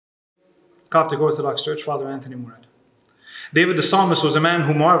Coptic Orthodox Church, Father Anthony Mourad. David the psalmist was a man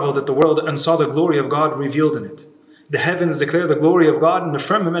who marveled at the world and saw the glory of God revealed in it. The heavens declare the glory of God, and the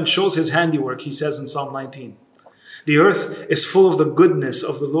firmament shows his handiwork, he says in Psalm 19. The earth is full of the goodness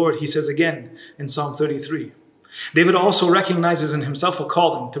of the Lord, he says again in Psalm 33. David also recognizes in himself a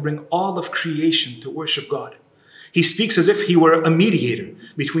calling to bring all of creation to worship God. He speaks as if he were a mediator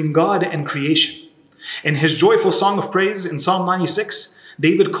between God and creation. In his joyful song of praise in Psalm 96,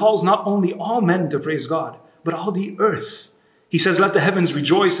 David calls not only all men to praise God, but all the earth. He says, let the heavens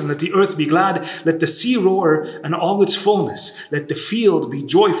rejoice and let the earth be glad. Let the sea roar and all its fullness. Let the field be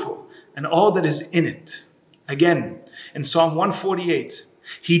joyful and all that is in it. Again, in Psalm 148,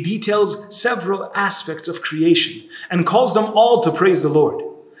 he details several aspects of creation and calls them all to praise the Lord.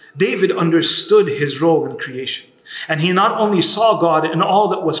 David understood his role in creation, and he not only saw God in all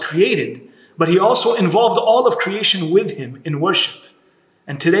that was created, but he also involved all of creation with him in worship.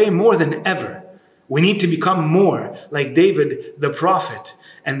 And today, more than ever, we need to become more like David, the prophet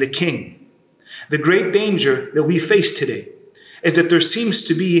and the king. The great danger that we face today is that there seems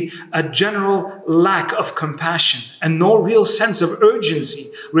to be a general lack of compassion and no real sense of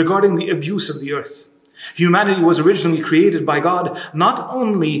urgency regarding the abuse of the earth. Humanity was originally created by God not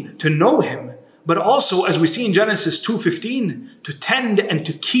only to know him, but also, as we see in Genesis 2:15, to tend and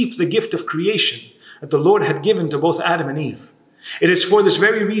to keep the gift of creation that the Lord had given to both Adam and Eve. It is for this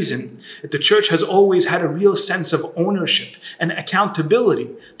very reason that the church has always had a real sense of ownership and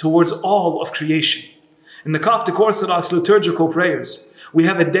accountability towards all of creation. In the Coptic Orthodox liturgical prayers, we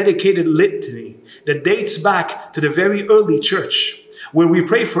have a dedicated litany that dates back to the very early church, where we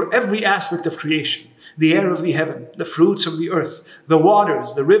pray for every aspect of creation: the air of the heaven, the fruits of the earth, the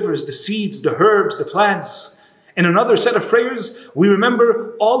waters, the rivers, the seeds, the herbs, the plants. In another set of prayers, we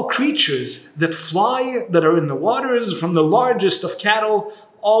remember all creatures that fly, that are in the waters, from the largest of cattle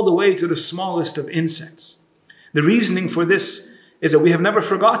all the way to the smallest of insects. The reasoning for this is that we have never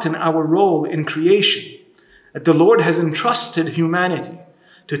forgotten our role in creation, that the Lord has entrusted humanity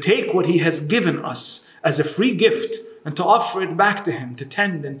to take what he has given us as a free gift and to offer it back to him, to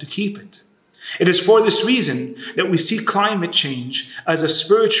tend and to keep it. It is for this reason that we see climate change as a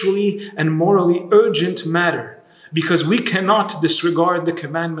spiritually and morally urgent matter, because we cannot disregard the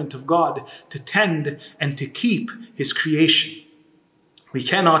commandment of God to tend and to keep his creation. We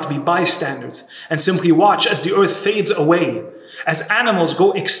cannot be bystanders and simply watch as the earth fades away, as animals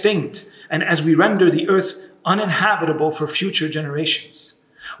go extinct, and as we render the earth uninhabitable for future generations.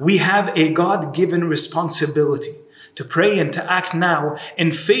 We have a God-given responsibility to pray and to act now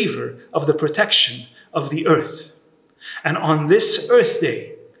in favor of the protection of the earth. And on this Earth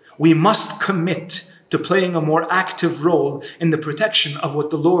Day, we must commit to playing a more active role in the protection of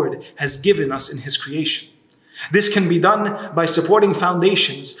what the Lord has given us in his creation. This can be done by supporting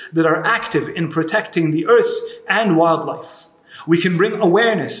foundations that are active in protecting the earth and wildlife. We can bring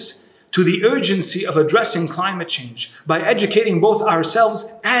awareness to the urgency of addressing climate change by educating both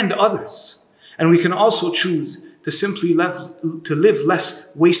ourselves and others. And we can also choose to simply live less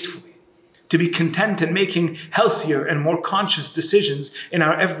wastefully, to be content in making healthier and more conscious decisions in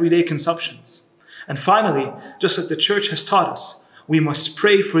our everyday consumptions. And finally, just like the church has taught us, we must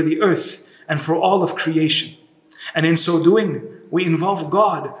pray for the earth and for all of creation. And in so doing, we involve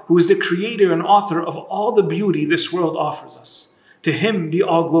God, who is the creator and author of all the beauty this world offers us. To him be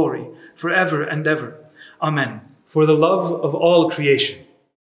all glory forever and ever. Amen. For the love of all creation,